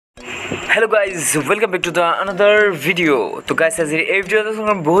Hello guys, welcome back to the another video. So guys, as এই ভিডিওতে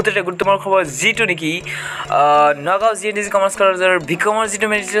বহুত এটা গুৰুত্বপূৰ্ণ খবৰ যেটো নেকি Nagaon Gndg কমাৰ্চ কলেজৰ bcom যেটো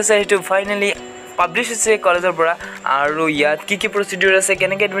মেৰিট আছে হেতু ফাইনালি পাবলিশ হৈছে কলেজৰ পৰা আৰু ইয়াত কি প্ৰসিডিউৰ আছে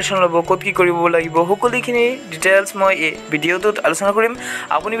কেনেকৈ এডমিশন ল'ব ক'ত কি কৰিব লাগিব সকলোখিনি ডিটেইলছ মই এই ভিডিওটোত আলোচনা কৰিম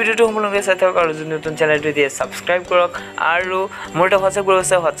আপুনি ভিডিওটো সম্পূৰ্ণকৈ চাই থাকক আৰু যদি নতুন চেনেলটো দিয়ে সাবস্ক্ৰাইব কৰক আৰু মোৰ এটা WhatsApp গ্ৰুপ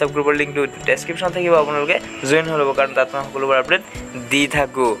আছে WhatsApp গ্ৰুপৰ লিংকটো ডেসক্ৰিপচনত থাকিব আপোনালোকে জয়েন হৈ ল'ব কাৰণ তাত মই সকলোবোৰ আপডেট দি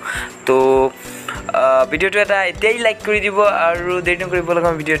থাকো তো ভিডিওটো এটা এতিয়াই লাইক কৰি দিব আৰু দেৰি নকৰিব লগা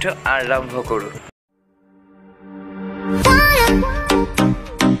ভিডিওটো আৰম্ভ কৰো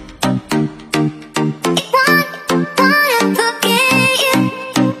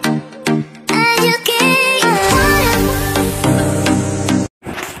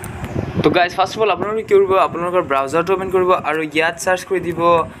तो गाइस फर्स्ट ऑफ ऑल आपनों কি কৰিব আপোনালোকৰ ব্ৰাউজাৰটো ওপেন কৰিব আৰু ইয়াত সাৰ্চ কৰি দিব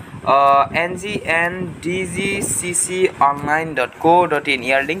ngnddcconline.co.in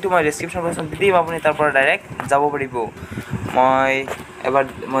ইয়াৰ লিংকটো মই ডেসক্ৰিপচন বক্সত দি দিম আপুনি তাৰ পৰা ডাইৰেক্ট যাব পাৰিব মই এবাৰ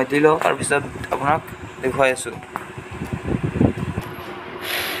মই দিলো তাৰ পিছত আপোনাক দেখুৱাই আছো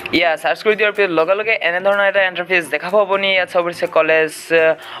সাৰ্চ কৰি দিয়াৰ পিছত লগে এনে ধৰণৰ এটা ইন্টাৰফেস দেখাব আপুনি ইয়াত সবৰিছে কলেজ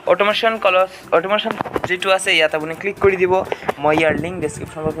অটোমেশন যেটো আছে ইয়াত আপুনি ক্লিক কৰি দিব মই ইয়াৰ লিংক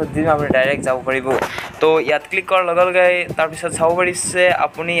ডেসক্ৰিপচন বক্সত দিম আপুনি ডাইৰেক্ট যাব পাৰিব তো ইয়াত ক্লিক কৰাৰ লগে তাৰ পিছত চাব পাৰিছে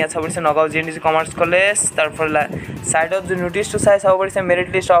আপুনি ইয়াত চাব পাৰিছে Nagaon Gndg কমাৰ্চ কলেজ তাৰ পৰা সাইডত যে নোটিছটো চাব পাৰিছে merit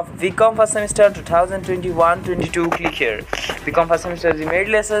list of bcom first সেমিস্টাৰ 2021-22 click here bcom first সেমিস্টাৰ যে মেৰিট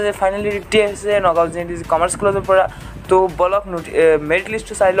লিষ্ট আছে ফাইনালি ৰিটি আছে Nagaon Gndg কমাৰ্চ কলেজৰ পৰা তো বলক মেৰিট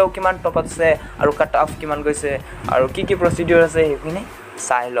লিষ্টটো চাই লও কিমান টপত আছে আৰু কাট অফ কিমান গৈছে আৰু কি প্ৰসিডিউৰ আছে হেখিনি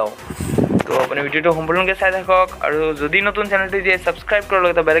চাই লও তো আপুনি ভিডিওটো সম্পূৰ্ণকৈ চাই থাকক আৰু যদি নতুন চেনেলটো দিয়ে সাবস্ক্ৰাইব কৰক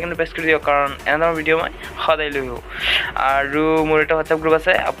লগতে বেল আইকনটো প্ৰেছ কৰি দিয়ক কাৰণ এনেধৰণৰ ভিডিও মই সদায় লৈ আহো আৰু মোৰ এটা WhatsApp গ্ৰুপ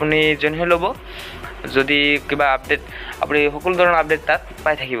আছে আপুনি জয়েন হৈ ল'ব যদি কিবা আপডেট আপুনি সকলো ধৰণৰ আপডেট তাত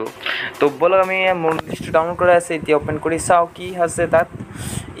পাই থাকিব তো বলক আমি মোৰ লিষ্টটো ডাউনলোড কৰা আছে এতিয়া ওপেন কৰি চাও কি আছে তাত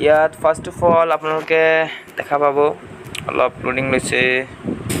ইয়াত ফাৰ্স্ট অফ অল আপোনালোকে দেখা পাব অলপ লোডিং লৈছে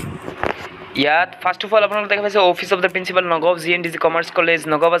ইয়াত ফাৰ্স্ট অফ অল আপোনালোকে দেখা পাইছে office of the principal Nagaon Gndg commerce college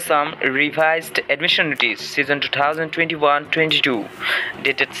Nagaon Assam ৰিভাইজড admission notice সিজন 2021-22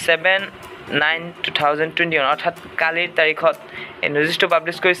 ডেটেড 7/9/2021 অৰ্থাৎ কালিৰ তাৰিখত এই নোটিছটো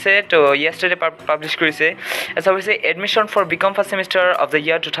পাবলিশ কৰিছে তো yesterday পাবলিশ কৰিছে এটা হৈছে admission for bcom first সেমিস্টাৰ of the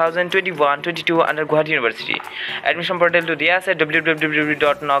year 2021-22 under Guwahati university admission পৰ্টেলটো দিয়া আছে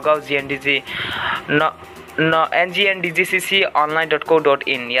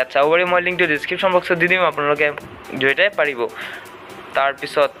www.nagaon.ngndgcconline.co.in ইয়াত চাবৰি মই লিংকটো ডেসক্ৰিপচন বক্সত দি দিম আপোনালোকে দুইটাই পাৰিব তাৰ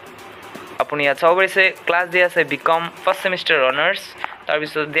পিছত আপুনি ইয়াত চাব পাৰিছে ক্লাছ দিয়া আছে bcom ফাৰ্ষ্ট সেমিস্টাৰ অনাৰ্স তাৰ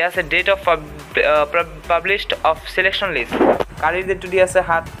পিছত দিয়া আছে date of published of selection list কালিৰ ডেটটো দিয়া আছে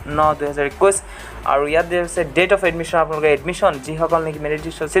 7/9/2021 আৰু ইয়াত দিয়া আছে ডেট অফ এডমিশন আপোনালোকে এডমিশন যিসকল নেকি মেৰিট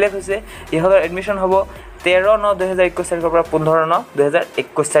লিষ্টত সিলেক্ট হৈছে ইহঁতৰ এডমিশন হ'ব 13/9/2021 তাৰিখৰ পৰা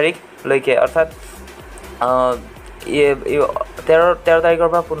 15/9/2021 তাৰিখ লৈকে অৰ্থাৎ 13 তাৰিখৰ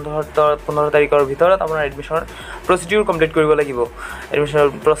পৰা 15 তাৰিখৰ ভিতৰত আপোনাৰ এডমিশনৰ প্ৰসিডিউৰ কমপ্লিট কৰিব লাগিব এডমিশনৰ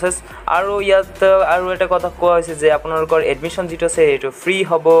প্ৰসেস আৰু ইয়াত আৰু এটা কথা কোৱা হৈছে যে আপোনালোকৰ এডমিশন যেটো আছে এটো ফ্ৰী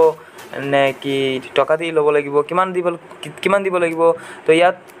হ'ব নে কি টকা দি ল'ব লাগিব কিমান দিব লাগিব তো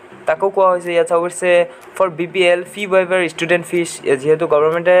ইয়াত তাকো কোৱা হৈছে ইয়াত চাবছে for BPL Phi ৱাইভাৰ student fees যেহেতু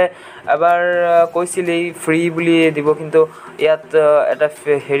গভৰ্ণমেণ্টে এবাৰ কৈছিলে ফ্ৰী বুলি দিব কিন্তু ইয়াত এটা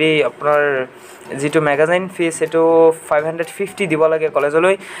হেৰি আপোনাৰ যেটো ম্যাগাজিন ফিজ এটো 550 দিব লাগে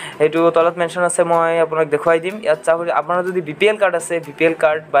কলেজলৈ এটো তলত মেনশন আছে মই আপোনাক দেখুৱাই দিম ইয়াত চাব আপোনাৰ যদি BPL কাৰ্ড আছে BPL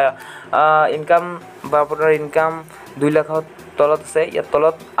কাৰ্ড বা ইনকাম বা আপোনাৰ ইনকাম 2 লাখৰ তলত আছে ইয়াত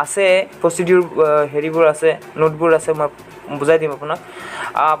তলত আছে প্ৰসিডিউৰ হেৰিবোৰ আছে নোটবোৰ আছে মই বুজাই দিম আপোনাক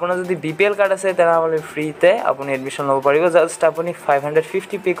আপোনাৰ যদি BPL কাৰ্ড আছে তেনেহলে ফ্ৰীতে আপুনি এডমিশন ল'ব পাৰিব জাস্ট আপুনি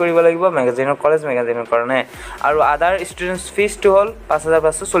 550 পে কৰিব লাগিব কলেজ ম্যাগাজিনৰ কাৰণে আৰু আদাৰ ষ্টুডেন্টস ফিজ টো হল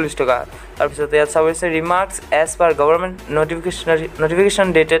 5540 টকা তাৰ পিছত ইয়াত চাবছে ৰিমাৰ্কস as per government notification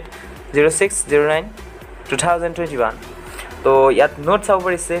dated 06/09/2021 তো ইয়াত নোট চাব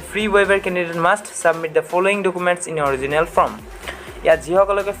পাৰিছে free waiver candidate must submit the following documents in original form ইয়াত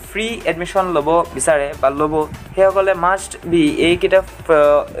যিসকলকে ফ্ৰী এডমিশন ল'ব বিচাৰে বা ল'ব সেইসকলে মাষ্ট বি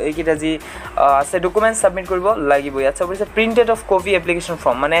এইকেইটা যি আছে ডকুমেন্টস সাবমিট কৰিব লাগিব ইয়াত চাব পাৰিছে printed of copy application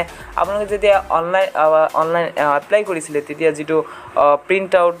form মানে আপোনালোকে যেতিয়া অনলাইন এপ্লাই কৰিছিলে তেতিয়া যেটো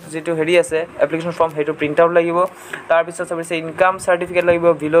প্ৰিন্ট আউট যেটো হেৰি আছে এপ্লিকেশন ফৰ্ম হেটো প্ৰিন্ট আউট লাগিব তাৰ পিছত চাব পাৰিছে ইনকাম সাৰ্টিফিকেট লাগিব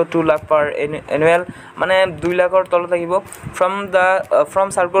বিলো 2 লাখ পাৰ এনুৱেল মানে 2 লাখৰ তলত লাগিব from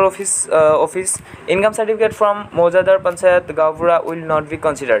circular office income certificate from Mojadar Panchayat Gawpura will not be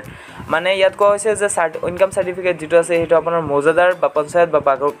considered মানে ইয়াত কোৱা হৈছে যে ইনকাম সাৰ্টিফিকেট যেটো আছে হেটো আপোনাৰ মৌজাদাৰ বা পঞ্চায়ত বা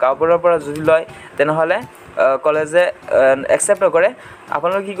গাঁওপুৰৰ পৰা যদি লয় তেনেহলে কলেজে একসেপ্ট নকৰে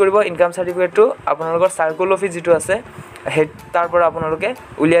আপোনালোকে কি কৰিব ইনকাম সাৰ্টিফিকেটটো আপোনালোকৰ সাৰ্কুল অফিস যেটো আছে হে তাৰ পৰা আপোনালোকে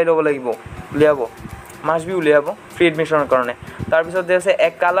উলিয়াই ল'ব লাগিব উলিয়াব মাষ্ট বি উলিয়াব ফ্ৰী এডমিশনৰ কাৰণে তাৰ পিছত আছে এ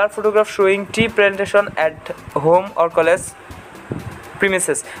colour photograph showing T presentation at home or college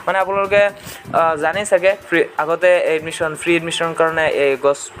প্ৰিমিসেস মানে আপোনালোকে জানে চাগে আগতে এডমিশন ফ্ৰী এডমিশনৰ কাৰণে এই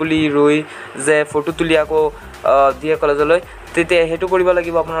গছ পুলি ৰুই যে ফটো তুলি আকৌ দিয়ে কলেজলৈ তেতিয়া হেতু কৰিব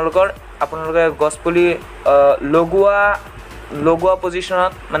লাগিব আপোনালোকে গছ পুলি লগোৱা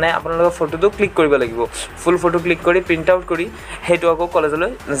পজিশনত মানে আপোনালোকৰ ফটোটো ক্লিক কৰিব লাগিব ফুল ফটো ক্লিক কৰি প্ৰিন্ট আউট কৰি হেতু আকৌ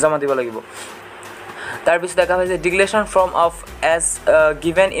কলেজলৈ জমা দিব লাগিব তাৰ পিছত দেখা হৈছে declaration form of as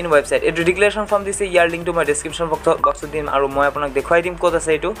given in website এটো ডিক্লেৰেশ্যন ফৰ্ম দিছে ইয়াৰ লিংক টু মই ডেসক্ৰিপচন বক্সত দিম আৰু মই আপোনাক দেখুৱাই দিম ক'ত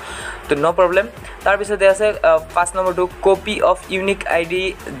আছে এটো তো নো প্ৰবলেম তাৰ পিছতে আছে 5 নম্বৰটো copy of unique ID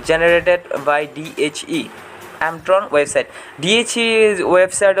generated by 𝙎𝗏𝘬 আমট্ৰন website 𝙎𝗏𝘬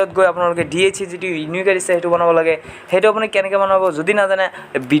ৱেবছাইটত গৈ আপোনালোকে 𝙎𝗏𝘬 যেটো ইউনিক আইডি আছে হেতু বনাব লাগে হেতু আপুনি কেনেকৈ বনাব যদি নাজানে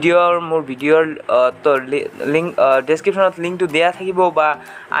মোৰ ভিডিঅ'ৰ লিংক ডেসক্ৰিপচনত লিংকটো দিয়া থাকিব বা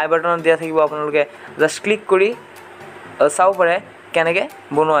আই বাটনত দিয়া থাকিব আপোনালোকে জাস্ট ক্লিক কৰি চাও পাৰে কেনেকৈ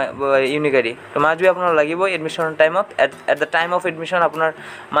বনোৱা ইউনিক আইডি তো মাষ্ট বি আপোনাৰ লাগিব এডমিশন টাইমত at the time of admission আপোনাৰ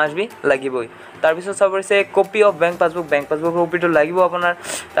মাষ্ট বি লাগিবই তাৰ পিছত চাব পাৰিছে কপি অফ বেংক পাছবুক কপিটো লাগিব আপোনাৰ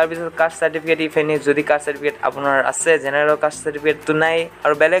তাৰ পিছত কাষ্ট সাৰ্টিফিকেট ইফ এনি যদি কাষ্ট সাৰ্টিফিকেট আপোনাৰ আছে জেনেৰেল কাষ্ট সাৰ্টিফিকেটটো নাই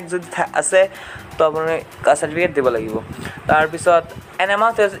আৰু বেলেগ যদি আছে তো আপুনি কাষ্ট সাৰ্টিফিকেট দিব লাগিব তাৰ পিছত এন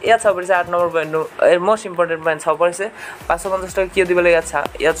এমাউন্ট ইয়াত চাব পাৰিছে 8 number point most important point চাব পাৰিছে 550 টকা কিয় দিব লাগে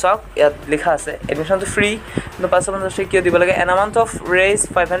ইয়াত চাওক ইয়াত লিখা আছে এডমিশনটো ফ্ৰী কিন্তু 550 টকা কিয় দিব লাগে N amount of raise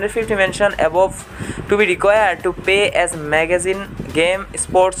 550 mention above two B ৰিকোয়াৰ্ড to pay as magazine game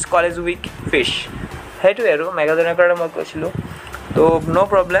sports college week fish হেতু আৰু মেগাজিনৰ কাৰণে মই কৈছিলোঁ তো নো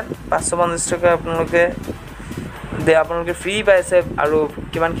প্ৰবলেম 550 টকা আপোনালোকে ফ্ৰী পাইছে আৰু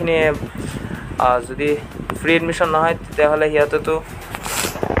কিমানখিনি যদি ফ্ৰী এডমিশন নহয় তেতিয়াহ'লে সিহঁতেতো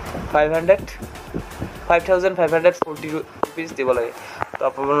 5540 रुपीस দিব লাগে তো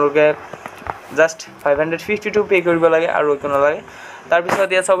আপোনালোকে জাস্ট 552 পে কৰিব লাগে আৰু একো নালাগে তাৰ পিছত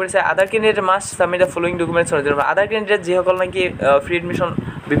ইয়াত চাব পাৰিছে আধাৰ candidate must submit the following documents Aadhaar candidate যিসকল নাকি ফ্ৰী এডমিশন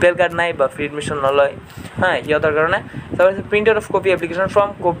বিপিএল কাৰ্ড নাই বা ফ্ৰী এডমিশন নলয় সিহঁতৰ কাৰণে চাব পাৰিছে print out of copy application form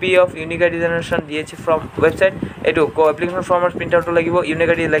copy of unique ID generation 𝙎𝗏𝘬 from website এইটো এপ্লিকেশ্যন ফৰ্মৰ প্ৰিণ্ট আউটটো লাগিব ইউনিক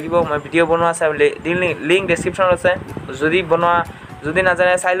আইডি লাগিব মই ভিডিঅ' বনোৱা আছে লিংক ডেছক্ৰিপশ্যনত আছে যদি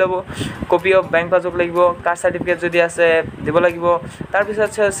নাজানে চাই ল'ব কপি অফ বেংক পাছবুক লাগিব কাষ্ট সাৰ্টিফিকেট যদি আছে দিব লাগিব তাৰ পিছত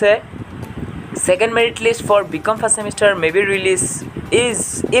আছে second merit list for bcom first semester may be released is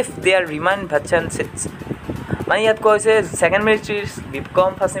if there remain vacant seats মানে ইয়াত কৈছে second merit list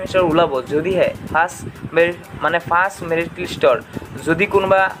bcom first সেমিস্টাৰ ওলাব যদি হে ফাৰ্স্ট মেৰিট লিষ্টৰ যদি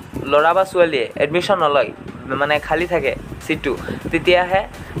কোনোবা লৰা বা ছোৱালীয়ে এডমিশন নলয় মানে খালি থাকে সিটটো তেতিয়াহে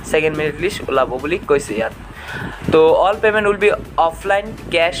সেকেন্ড মেৰিট লিষ্ট ওলাব বুলি কৈছে ইয়াত তো all payment will be offline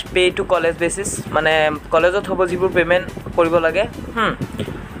cash pay to college basis মানে কলেজত হ'ব যিবোৰ পেমেন্ট কৰিব লাগে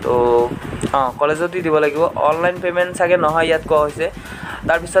তো কলেজত দিব লাগিব অনলাইন পেমেন্ট সাগে নহয় ইয়াত কোৱা হৈছে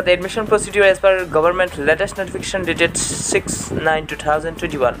তাৰ পিছত admission প্ৰসিডিউৰ as per government latest notification dated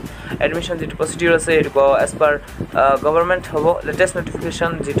 6/9/2021 admission যেটো প্ৰসিডিউৰ আছে এটো এজ পাৰ গভৰ্নমেন্ট হ'ব লেটেষ্ট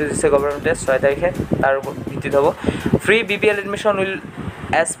নোটিফিকেশন যেটো দিছে গভৰ্নমেন্টে 6 তাৰিখে তাৰ ভিত্তিত হ'ব free BPL admission will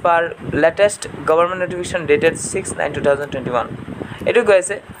as per latest government notification dated 6/9/2021 এটো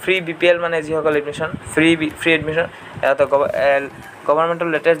কৈছে ফ্ৰী বিপিএল মানে যিসকল এডমিশন ফ্ৰী এডমিশন এটা গভৰ্নমেন্টৰ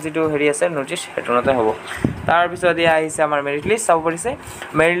লেটেষ্ট যেটো হেৰি আছে নোটিছ হেতুনতে হ'ব তাৰ পিছত দিয়া আহিছে আমাৰ মেৰিট লিষ্ট চাব পৰিছে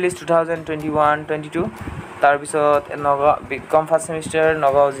মেৰিট লিষ্ট 2021-22 তাৰ পিছত Nagaon BCom first সেমিস্টাৰ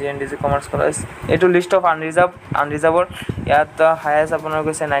Nagaon Gndg commerce college এটো লিষ্ট অফ আনৰিজাৰ্ভৰ ইয়াত হাইয়েষ্ট আপোনাৰ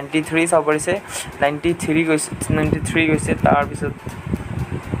গৈছে 93 চাব পৰিছে 93 গৈছে তাৰ পিছত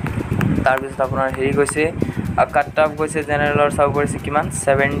আপোনাৰ হেৰি গৈছে কাট অফ গৈছে জেনেৰেলৰ চাব পৰিছে কিমান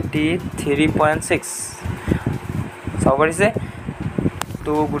 73.6 চাব পৰিছে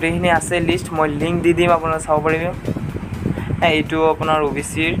তো গুটেখিনি আছে লিষ্ট মই লিংক দি দিম আপোনাক চাব পাৰিব এইটো আপোনাৰ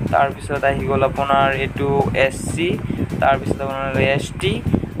ওবিসিৰ তাৰ পিছত আহি গল আপোনাৰ এইটো এসসি তাৰ পিছত আপোনাৰ এসটি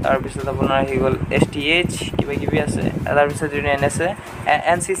তাৰ পিছত আপোনাৰ আহি গল এসটিএইচ কিবা কিবি আছে তাৰ পিছত এনএসএ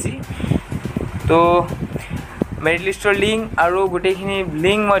এনসিসি তো মেৰিট লিষ্টৰ লিংক আৰু গুটেখিনি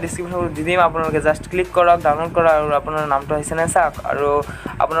লিংক মই ডেসক্ৰিপচনত দি দিম আপোনালোকে জাস্ট ক্লিক কৰক ডাউনলোড কৰক আৰু আপোনাৰ নামটো আহিছে নে চাওক আৰু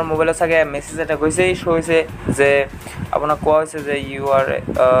আপোনাৰ মোবাইলত চাগে মেছেজ এটা গৈছে শো হৈছে যে আপোনাক কোৱা হৈছে যে ইউ আৰ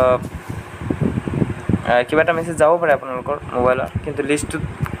কিবা এটা মেছেজ যাব পাৰে আপোনালোকৰ মোবাইলত কিন্তু লিষ্টটো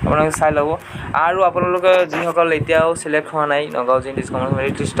আপোনালোকে চাই ল'ব আৰু আপোনালোকে যিসকল এতিয়াও সিলেক্ট হোৱা নাই নগাঁও Gndg কমাৰ্চ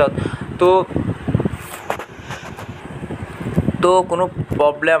মেৰিট লিষ্টত তো তো কোনো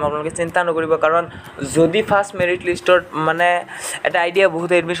প্ৰব্লেম আপোনালোকে চিন্তা নকৰিব কাৰণ যদি ফাৰ্ষ্ট মেৰিট লিষ্টত মানে এটা আইডিয়া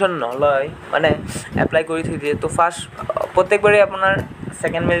বহুত এডমিশ্যন নলয় মানে এপ্লাই কৰি থৈ দিয়ে তো ফাৰ্ষ্ট প্ৰত্যেকবাৰে আপোনাৰ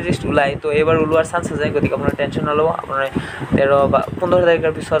ছেকেণ্ড মেৰিট লিষ্ট ওলায় তো এইবাৰ ওলোৱাৰ চান্স আছে গতিকে আপোনাৰ টেনশ্যন নল'ব আপোনাৰ 13 বা 15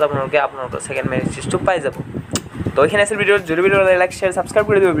 তাৰিখৰ পিছত আপোনালোকৰ ছেকেণ্ড মেৰিট লিষ্টটো পাই যাব তো এইখিনি আছিল ভিডিঅ'ত যদি ভিডিঅ' লাইক শ্বেয়াৰ ছাবস্ক্ৰাইব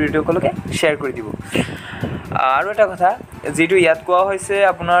কৰি দিব ভিডিঅ'টো সকলোকে শ্বেয়াৰ কৰি দিব আৰু এটা কথা যিটো ইয়াত কোৱা হৈছে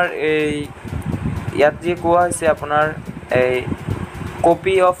আপোনাৰ এই ইয়াত যি কোৱা হৈছে আপোনাৰ এই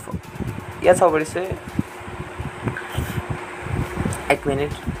কপি অফ ইয়াত চাব পাৰিছে 1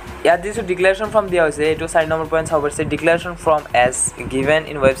 মিনিট ইয়াত যিটো ডিক্লেৰেশ্যন ফৰ্ম দিয়া হৈছে এইটো 4 নম্বৰ পইণ্ট চাব পাৰিছে declaration form as given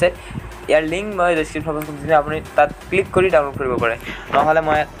in website year link মই ডেছক্ৰিপশ্যনত দিম আপুনি তাত ক্লিক কৰি ডাউনলোড কৰিব পাৰে নহ'লে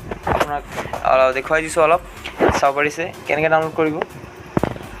মই আপোনাক দেখুৱাই দিছোঁ অলপ চাব পাৰিছে কেনেকৈ ডাউনলোড কৰিব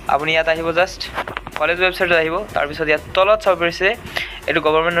আপুনি ইয়াত আহিব জাষ্ট কলেজ ৱেবছাইটত আহিব তাৰপিছত ইয়াত তলত চাব পাৰিছে এইটো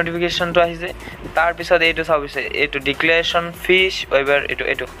গভৰ্ণমেণ্ট নটিফিকেশ্যনটো আহিছে তাৰপিছত এইটো চাব পাৰিছে এইটো ডিক্লেৰেশ্যন ফিছ ৱেইভাৰ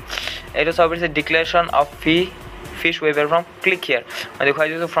এইটো চাব পাৰিছে declaration of fish waiver from click হিয়াৰ মই দেখুৱাই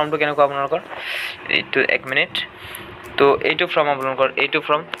দিছোঁ ফৰ্মটো কেনেকুৱা আপোনালোকৰ এইটো 1 মিনিট তো এইটো ফৰ্ম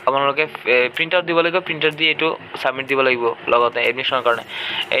আপোনালোকে প্ৰিণ্ট আউট দিব লাগিব প্ৰিণ্ট আউট দি এইটো ছাবমিট দিব লাগিব লগতে এডমিশ্যনৰ কাৰণে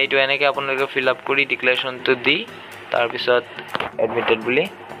এইটো এনেকৈ আপোনালোকে ফিল আপ কৰি ডিক্লেৰেশ্যনটো দি তাৰপিছত এডমিটেড বুলি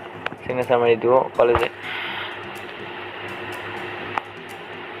চিগনেচাৰ মাৰি দিব কলেজে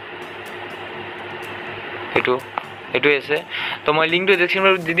এইটোৱে আছে তো মই লিংকটো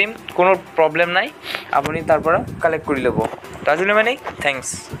ডেছক্ৰিপশ্যনত দি দিম কোনো প্ৰব্লেম নাই আপুনি তাৰ পৰা কালেক্ট কৰি ল'ব তো আজিলৈ মানে থেংকছ